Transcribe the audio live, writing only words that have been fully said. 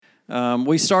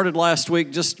We started last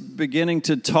week just beginning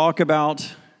to talk about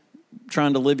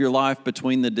trying to live your life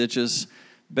between the ditches,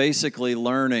 basically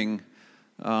learning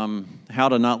how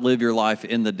to not live your life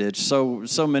in the ditch.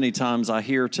 So many times I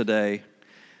hear today,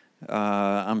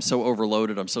 I'm so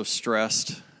overloaded, I'm so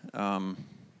stressed, I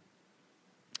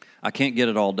can't get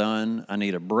it all done, I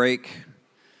need a break.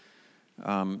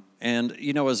 And,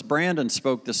 you know, as Brandon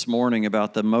spoke this morning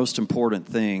about the most important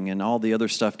thing and all the other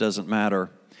stuff doesn't matter,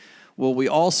 well, we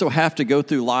also have to go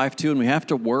through life too, and we have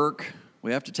to work.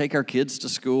 We have to take our kids to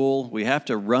school. We have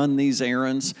to run these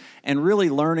errands, and really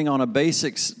learning on the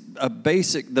basic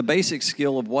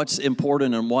skill of what's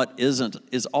important and what isn't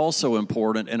is also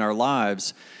important in our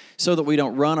lives, so that we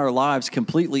don't run our lives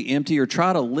completely empty or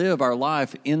try to live our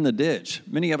life in the ditch.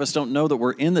 Many of us don't know that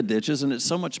we're in the ditches, and it's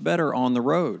so much better on the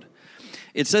road.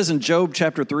 It says in Job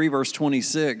chapter 3, verse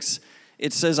 26,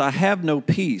 it says, I have no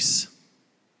peace.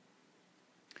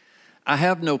 I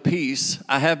have no peace.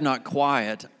 I have not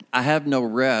quiet. I have no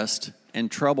rest,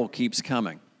 and trouble keeps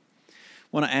coming. I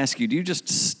want to ask you, do you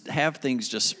just have things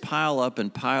just pile up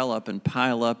and pile up and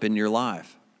pile up in your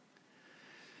life?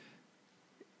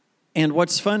 And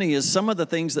what's funny is some of the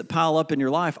things that pile up in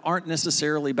your life aren't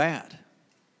necessarily bad,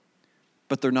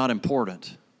 but they're not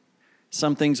important.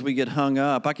 Some things we get hung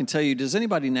up. I can tell you, does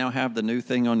anybody now have the new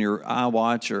thing on your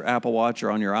iWatch or Apple Watch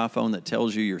or on your iPhone that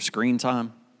tells you your screen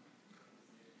time?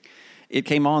 It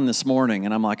came on this morning,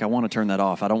 and I'm like, I want to turn that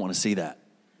off. I don't want to see that.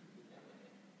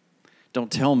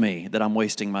 Don't tell me that I'm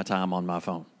wasting my time on my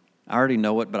phone. I already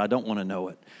know it, but I don't want to know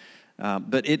it.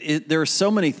 But there are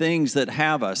so many things that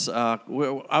have us.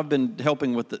 I've been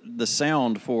helping with the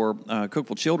sound for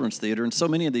Cookeville Children's Theater, and so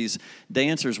many of these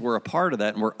dancers were a part of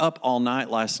that, and were up all night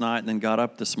last night and then got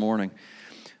up this morning.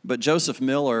 But Joseph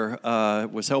Miller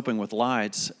was helping with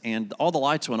lights, and all the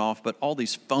lights went off, but all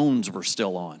these phones were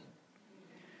still on.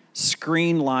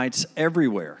 Screen lights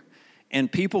everywhere, and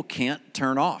people can't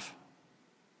turn off.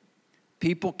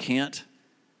 People can't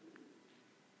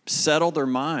settle their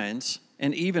minds.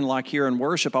 And even like here in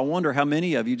worship, I wonder how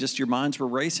many of you just your minds were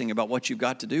racing about what you've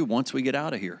got to do once we get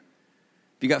out of here.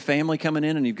 If you got family coming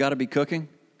in and you've got to be cooking.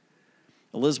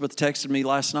 Elizabeth texted me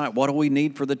last night, what do we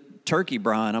need for the turkey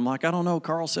brine? I'm like, I don't know.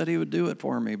 Carl said he would do it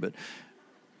for me, but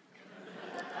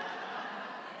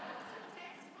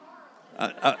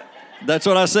that's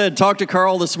what I said. Talk to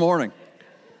Carl this morning.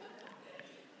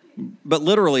 But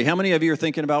literally, how many of you are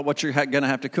thinking about what you're going to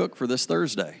have to cook for this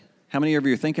Thursday? How many of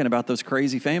you are thinking about those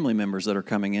crazy family members that are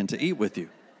coming in to eat with you?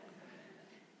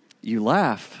 You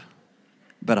laugh,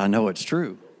 but I know it's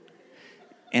true.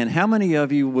 And how many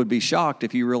of you would be shocked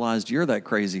if you realized you're that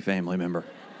crazy family member?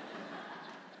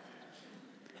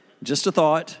 Just a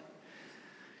thought.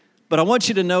 But I want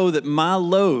you to know that my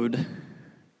load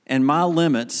and my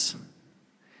limits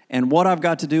and what I've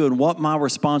got to do and what my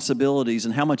responsibilities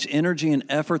and how much energy and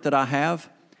effort that I have,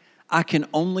 I can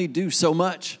only do so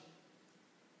much.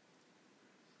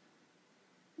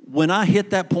 When I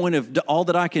hit that point of all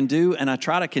that I can do and I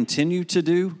try to continue to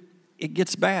do, it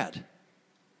gets bad.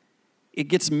 It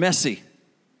gets messy.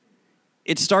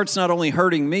 It starts not only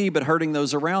hurting me, but hurting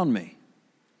those around me.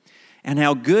 And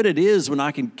how good it is when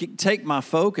I can take my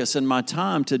focus and my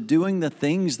time to doing the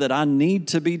things that I need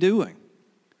to be doing.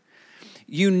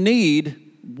 You need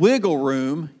wiggle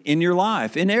room in your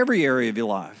life, in every area of your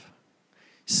life,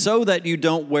 so that you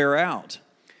don't wear out.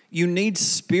 You need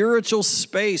spiritual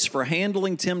space for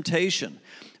handling temptation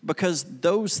because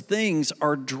those things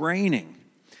are draining.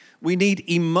 We need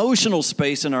emotional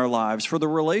space in our lives for the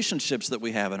relationships that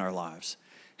we have in our lives.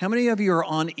 How many of you are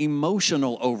on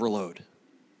emotional overload?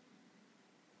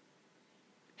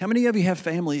 How many of you have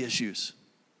family issues?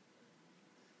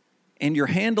 And you're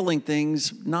handling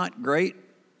things not great.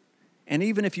 And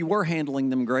even if you were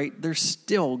handling them great, they're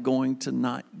still going to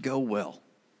not go well.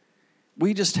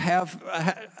 We just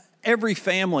have, every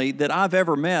family that I've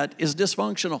ever met is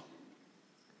dysfunctional.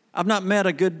 I've not met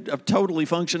a totally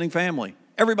functioning family.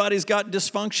 Everybody's got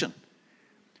dysfunction.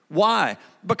 Why?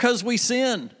 Because we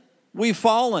sin. We've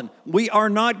fallen. We are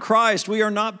not Christ. We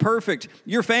are not perfect.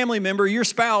 Your family member, your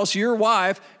spouse, your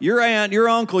wife, your aunt, your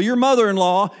uncle, your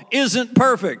mother-in-law isn't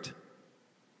perfect.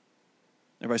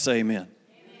 Everybody say amen. Amen.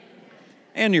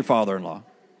 And your father-in-law.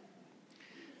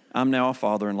 I'm now a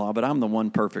father-in-law, but I'm the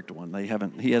one perfect one.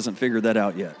 He hasn't figured that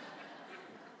out yet.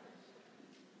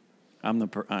 I'm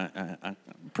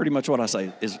pretty much what I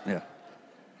say is, yeah.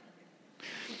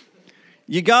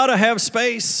 You got to have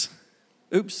space.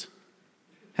 Oops.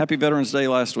 Happy Veterans Day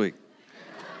last week.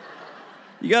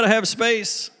 You got to have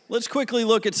space. Let's quickly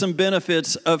look at some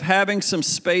benefits of having some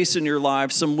space in your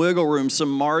life, some wiggle room, some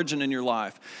margin in your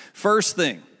life. First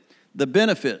thing, the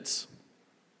benefits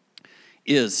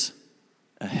is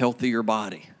a healthier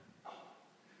body.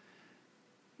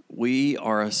 We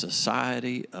are a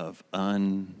society of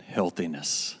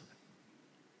unhealthiness.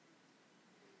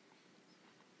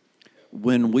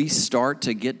 When we start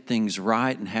to get things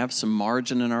right and have some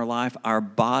margin in our life, our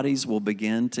bodies will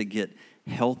begin to get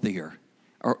healthier.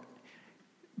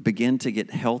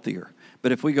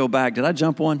 But if we go back, did I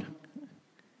jump one?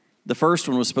 The first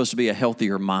one was supposed to be a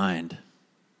healthier mind.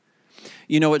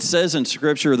 You know, it says in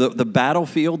Scripture that the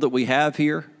battlefield that we have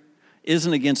here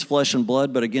isn't against flesh and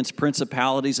blood, but against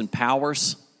principalities and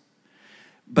powers.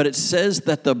 But it says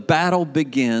that the battle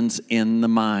begins in the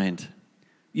mind.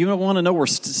 You don't want to know where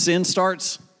sin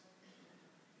starts?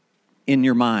 In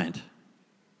your mind.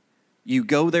 You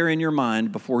go there in your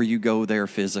mind before you go there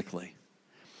physically.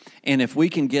 And if we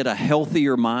can get a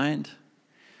healthier mind,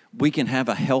 we can have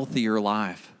a healthier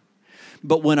life.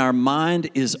 But when our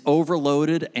mind is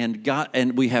overloaded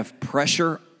and we have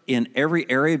pressure in every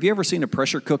area, have you ever seen a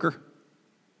pressure cooker?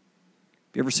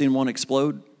 Have you ever seen one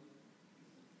explode?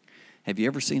 Have you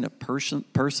ever seen a person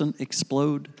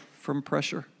explode from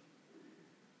pressure?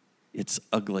 It's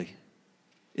ugly.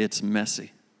 It's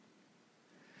messy.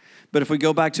 But if we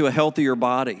go back to a healthier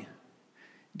body,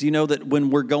 do you know that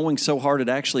when we're going so hard, it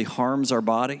actually harms our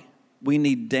body? We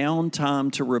need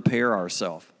downtime to repair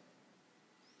ourselves.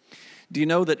 Do you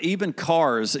know that even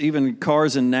cars in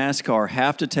NASCAR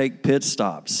have to take pit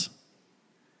stops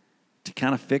to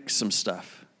kind of fix some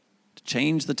stuff?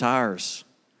 Change the tires,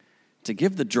 to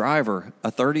give the driver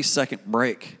a 30-second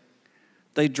break.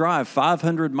 They drive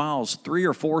 500 miles, 3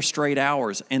 or 4 straight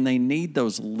hours, and they need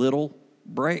those little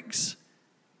breaks.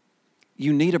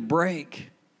 You need a break.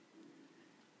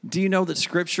 Do you know that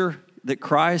Scripture, that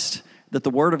Christ, that the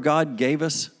Word of God gave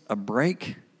us a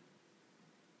break?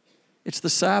 It's the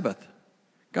Sabbath.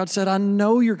 God said, I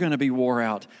know you're going to be wore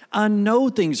out. I know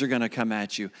things are going to come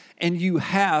at you, and you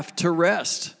have to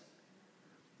rest.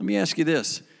 Let me ask you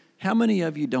this. How many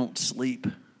of you don't sleep?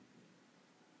 I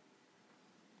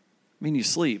mean, you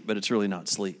sleep, but it's really not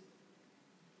sleep.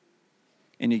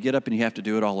 And you get up and you have to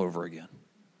do it all over again.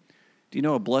 Do you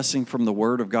know a blessing from the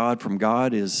Word of God, from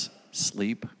God, is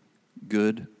sleep,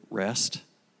 good rest?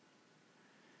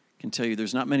 I can tell you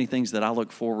there's not many things that I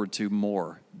look forward to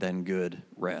more than good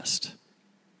rest.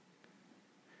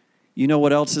 You know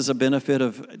what else is a benefit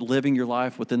of living your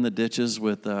life within the ditches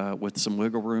with some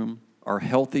wiggle room? Are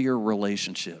healthier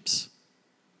relationships.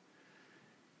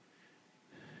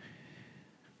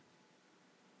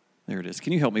 There it is.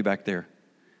 Can you help me back there?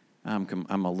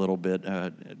 I'm a little bit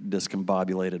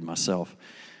discombobulated myself.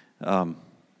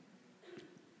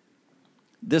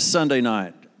 This Sunday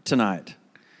night, tonight,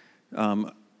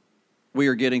 we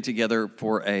are getting together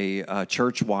for a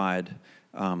church-wide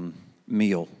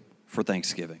meal for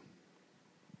Thanksgiving.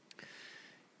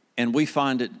 And we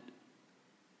find it,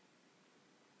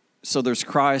 so there's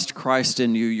Christ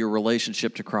in you, your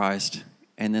relationship to Christ,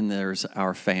 and then there's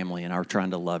our family and our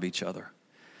trying to love each other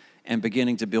and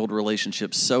beginning to build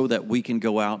relationships so that we can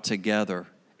go out together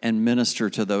and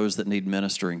minister to those that need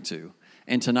ministering to.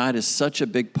 And tonight is such a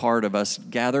big part of us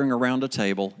gathering around a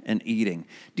table and eating.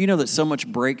 Do you know that so much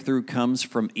breakthrough comes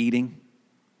from eating?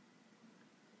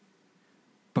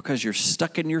 Because you're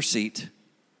stuck in your seat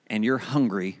and you're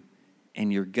hungry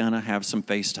and you're going to have some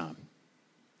FaceTime.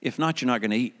 If not, you're not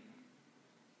going to eat.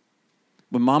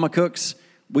 When Mama cooks,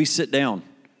 we sit down.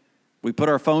 We put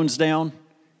our phones down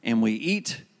and we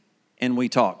eat and we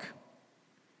talk.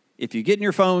 If you get in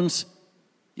your phones,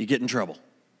 you get in trouble.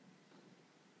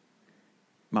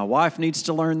 My wife needs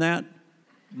to learn that,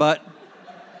 but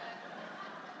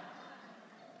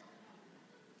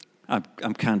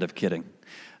I'm kind of kidding.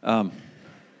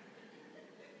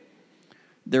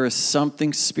 There is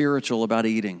something spiritual about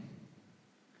eating.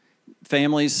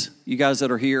 Families, you guys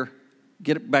that are here,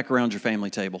 get back around your family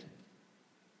table.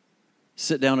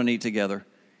 Sit down and eat together.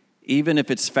 Even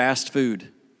if it's fast food,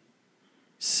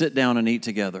 sit down and eat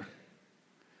together.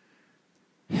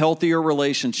 Healthier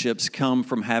relationships come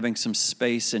from having some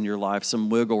space in your life, some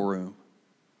wiggle room.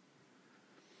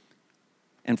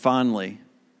 And finally,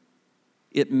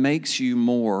 it makes you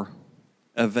more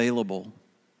available.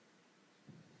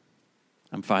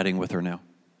 I'm fighting with her now.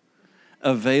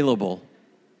 Available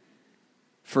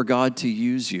for God to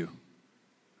use you.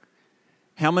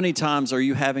 How many times are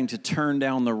you having to turn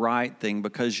down the right thing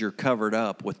because you're covered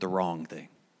up with the wrong thing?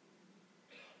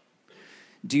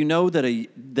 Do you know that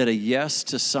a yes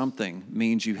to something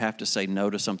means you have to say no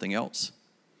to something else?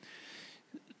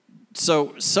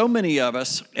 So many of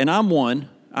us, and I'm one,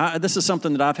 this is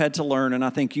something that I've had to learn, and I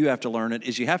think you have to learn it,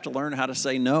 is you have to learn how to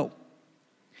say no.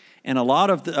 And a lot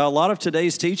of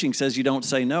today's teaching says you don't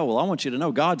say no. Well, I want you to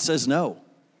know God says no.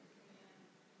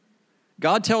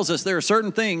 God tells us there are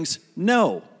certain things,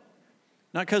 no.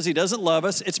 Not because he doesn't love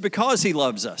us, it's because he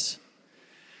loves us.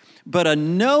 But a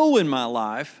no in my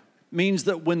life means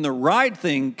that when the right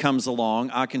thing comes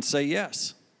along, I can say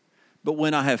yes. But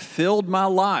when I have filled my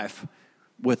life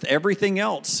with everything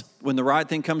else, when the right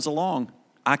thing comes along,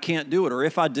 I can't do it. Or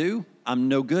if I do, I'm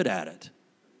no good at it.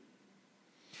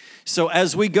 So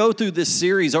as we go through this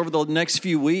series over the next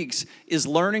few weeks, is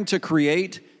learning to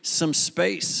create some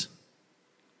space.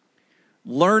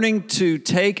 Learning to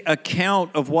take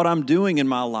account of what I'm doing in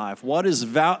my life. What is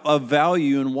of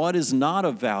value and what is not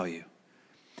of value.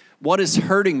 What is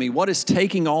hurting me? What is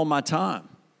taking all my time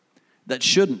that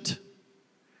shouldn't?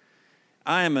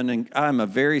 I am a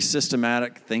very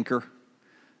systematic thinker.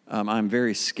 I'm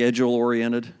very schedule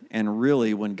oriented. And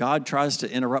really, when God tries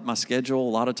to interrupt my schedule,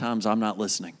 a lot of times I'm not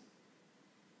listening.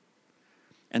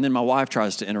 And then my wife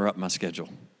tries to interrupt my schedule.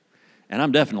 And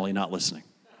I'm definitely not listening.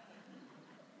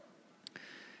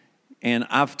 And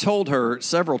I've told her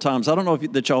several times, I don't know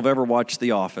that y'all have ever watched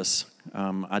The Office.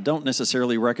 I don't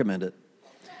necessarily recommend it.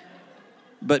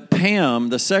 But Pam,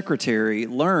 the secretary,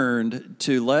 learned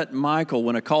to let Michael,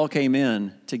 when a call came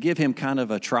in, to give him kind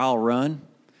of a trial run,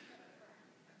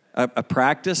 a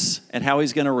practice at how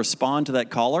he's going to respond to that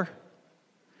caller.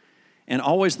 And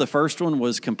always the first one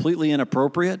was completely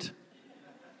inappropriate.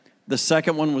 The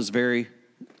second one was very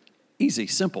easy,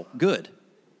 simple, good.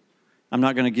 I'm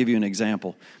not going to give you an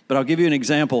example, but I'll give you an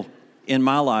example in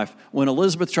my life. When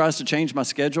Elizabeth tries to change my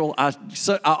schedule, I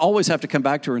always have to come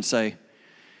back to her and say,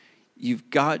 you've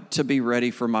got to be ready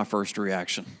for my first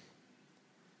reaction.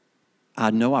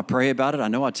 I know I pray about it. I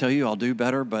know I tell you I'll do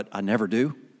better, but I never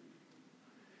do.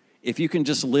 If you can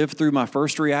just live through my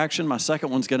first reaction, my second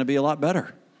one's going to be a lot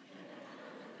better.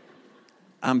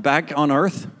 I'm back on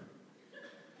earth.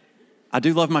 I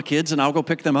do love my kids, and I'll go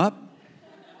pick them up.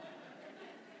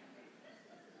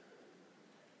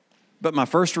 But my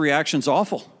first reaction's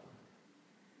awful.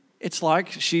 It's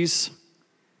like she's,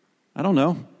 I don't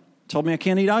know, told me I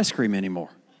can't eat ice cream anymore.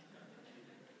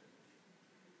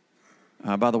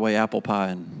 By the way, apple pie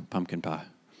and pumpkin pie.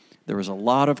 There was a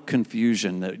lot of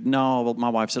confusion. No, my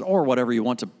wife said, or whatever you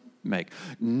want to make.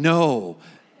 No,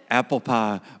 apple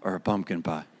pie or pumpkin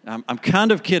pie. I'm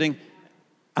kind of kidding.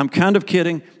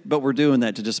 But we're doing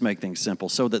that to just make things simple.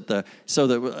 So that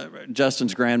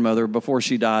Justin's grandmother, before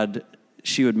she died,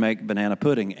 she would make banana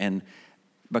pudding. And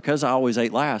because I always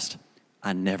ate last,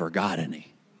 I never got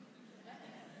any.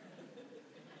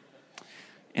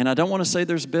 And I don't want to say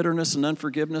there's bitterness and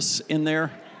unforgiveness in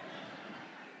there.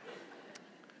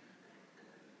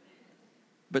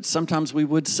 But sometimes we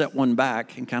would set one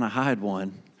back and kind of hide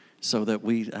one so that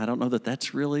I don't know that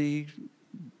that's really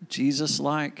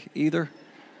Jesus-like either.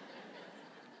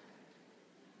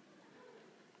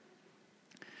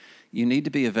 You need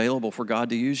to be available for God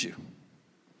to use you.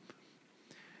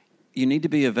 You need to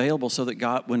be available so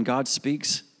that when God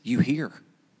speaks, you hear.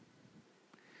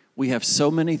 We have so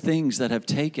many things that have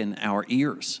taken our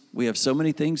ears. We have so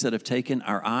many things that have taken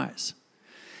our eyes.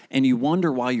 And you wonder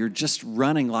why you're just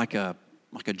running like a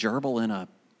gerbil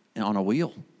on a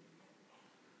wheel.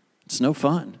 It's no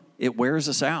fun. It wears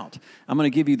us out. I'm going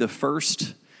to give you the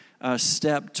first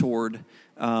step toward,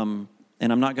 and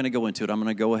I'm not going to go into it. I'm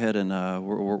going to go ahead and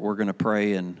we're going to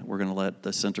pray and we're going to let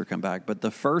the center come back. But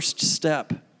the first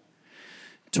step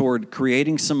toward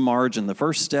creating some margin, the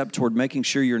first step toward making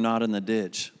sure you're not in the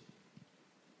ditch,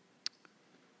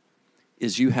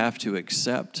 is you have to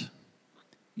accept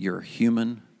your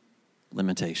human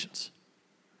limitations.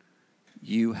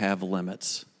 You have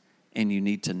limits, and you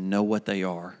need to know what they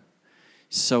are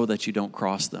so that you don't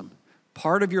cross them.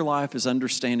 Part of your life is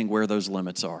understanding where those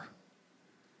limits are.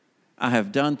 I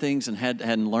have done things and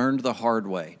hadn't learned the hard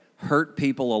way, hurt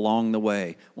people along the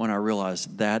way when I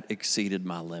realized that exceeded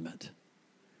my limit.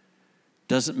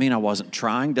 Doesn't mean I wasn't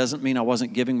trying, doesn't mean I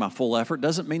wasn't giving my full effort,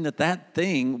 doesn't mean that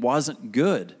thing wasn't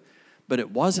good, but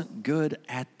it wasn't good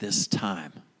at this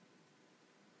time.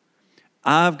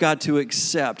 I've got to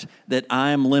accept that I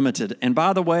am limited. And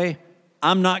by the way,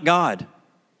 I'm not God.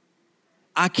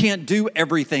 I can't do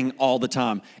everything all the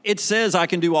time. It says I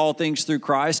can do all things through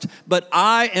Christ, but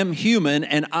I am human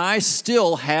and I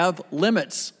still have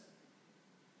limits.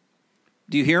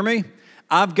 Do you hear me?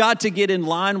 I've got to get in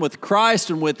line with Christ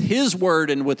and with His word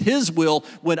and with His will.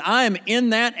 When I am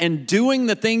in that and doing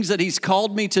the things that He's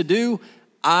called me to do,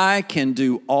 I can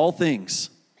do all things.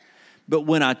 But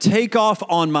when I take off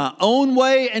on my own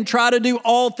way and try to do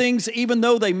all things, even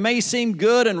though they may seem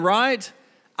good and right,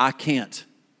 I can't.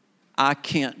 I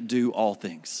can't do all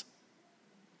things.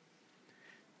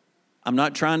 I'm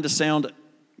not trying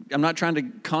to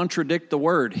contradict the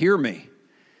word. Hear me.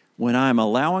 when I'm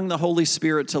allowing the Holy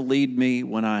Spirit to lead me,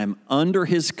 when I'm under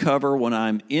His cover, when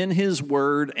I'm in His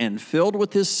Word and filled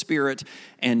with His Spirit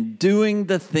and doing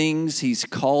the things He's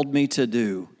called me to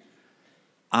do,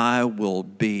 I will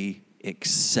be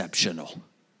exceptional.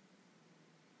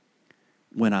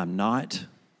 When I'm not,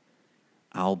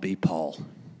 I'll be Paul.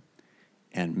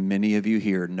 And many of you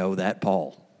here know that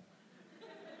Paul.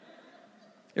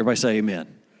 Everybody say amen.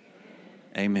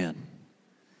 Amen.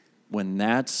 When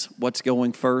that's what's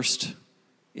going first,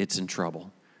 it's in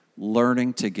trouble.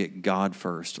 Learning to get God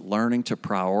first, learning to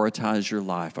prioritize your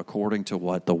life according to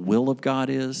what the will of God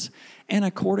is and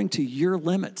according to your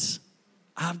limits.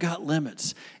 I've got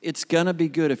limits. It's going to be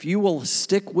good. If you will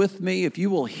stick with me, if you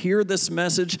will hear this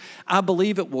message, I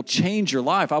believe it will change your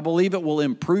life. I believe it will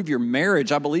improve your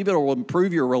marriage. I believe it will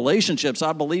improve your relationships.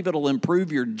 I believe it will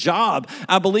improve your job.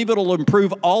 I believe it will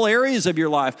improve all areas of your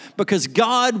life because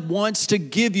God wants to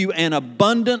give you an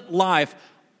abundant life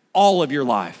all of your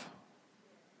life.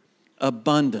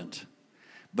 Abundant.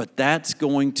 But that's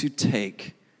going to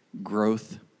take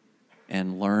growth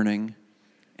and learning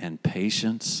and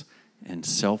patience and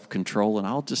self-control. And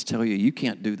I'll just tell you, you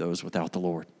can't do those without the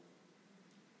Lord.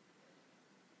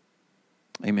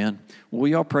 Amen. Will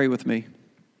y'all pray with me?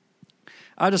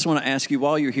 I just want to ask you,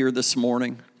 while you're here this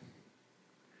morning,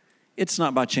 it's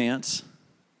not by chance.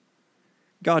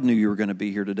 God knew you were going to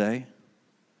be here today.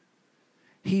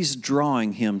 He's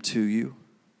drawing him to you.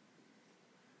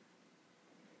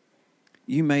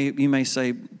 You may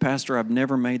say, Pastor, I've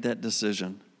never made that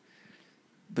decision.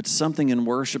 But something in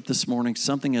worship this morning,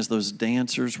 something as those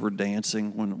dancers were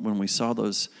dancing, when we saw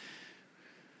those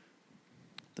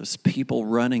people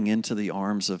running into the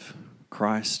arms of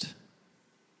Christ,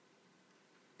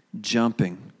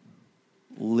 jumping,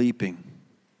 leaping,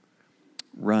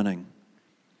 running.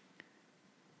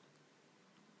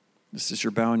 This is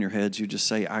your bowing your heads. You just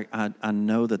say, I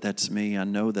know that that's me. I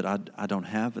know that I don't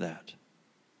have that.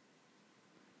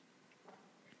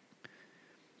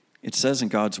 It says in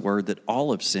God's word that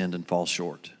all have sinned and fall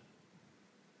short.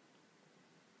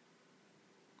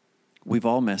 We've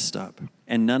all messed up.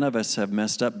 And none of us have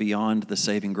messed up beyond the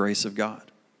saving grace of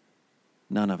God.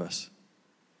 None of us.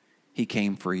 He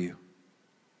came for you.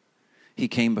 He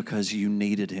came because you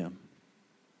needed him.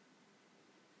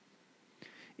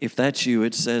 If that's you,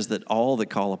 it says that all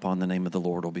that call upon the name of the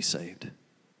Lord will be saved.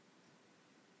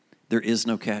 There is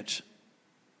no catch.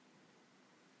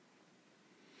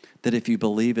 That if you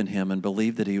believe in him and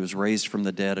believe that he was raised from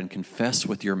the dead and confess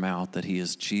with your mouth that he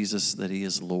is Jesus, that he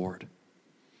is Lord,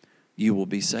 you will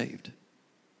be saved.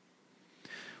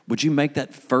 Would you make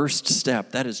that first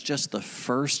step? That is just the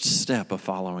first step of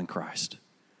following Christ.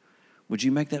 Would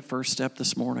you make that first step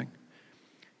this morning?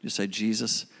 Just say,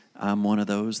 Jesus, I'm one of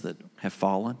those that have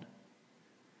fallen,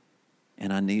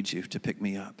 and I need you to pick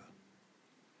me up.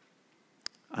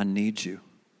 I need you.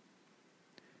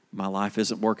 My life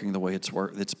isn't working the way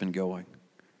it's been going.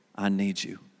 I need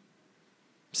you.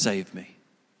 Save me.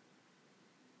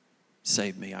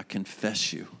 Save me. I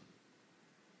confess you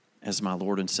as my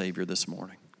Lord and Savior this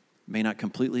morning. May not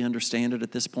completely understand it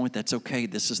at this point. That's okay.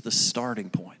 This is the starting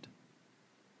point.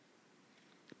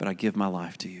 But I give my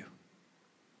life to you.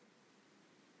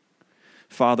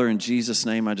 Father, in Jesus'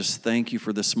 name, I just thank you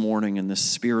for this morning and this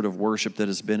spirit of worship that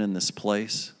has been in this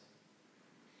place.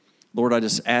 Lord, I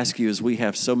just ask you, as we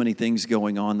have so many things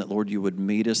going on, that, Lord, you would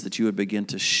meet us, that you would begin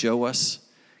to show us,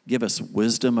 give us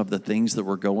wisdom of the things that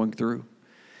we're going through,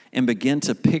 and begin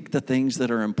to pick the things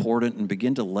that are important and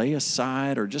begin to lay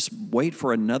aside or just wait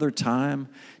for another time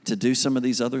to do some of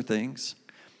these other things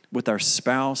with our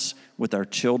spouse, with our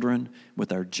children,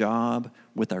 with our job,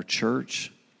 with our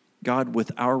church. God,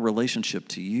 with our relationship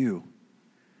to you,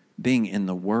 being in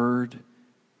the Word,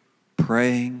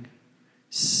 praying,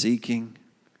 seeking,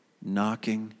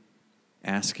 knocking,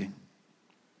 asking.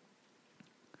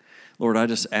 Lord, I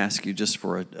just ask you just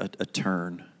for a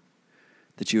turn,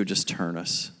 that you would just turn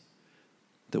us,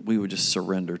 that we would just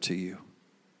surrender to you.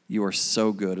 You are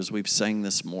so good. As we've sang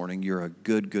this morning, you're a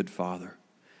good, good Father.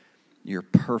 You're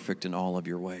perfect in all of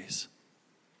your ways.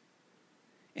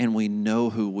 And we know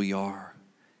who we are.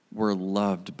 We're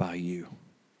loved by you,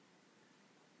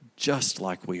 just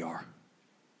like we are.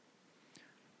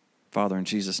 Father, in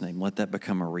Jesus' name, let that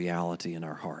become a reality in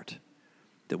our heart,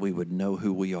 that we would know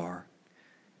who we are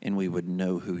and we would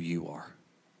know who you are.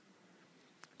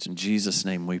 It's in Jesus'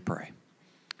 name we pray.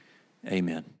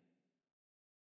 Amen.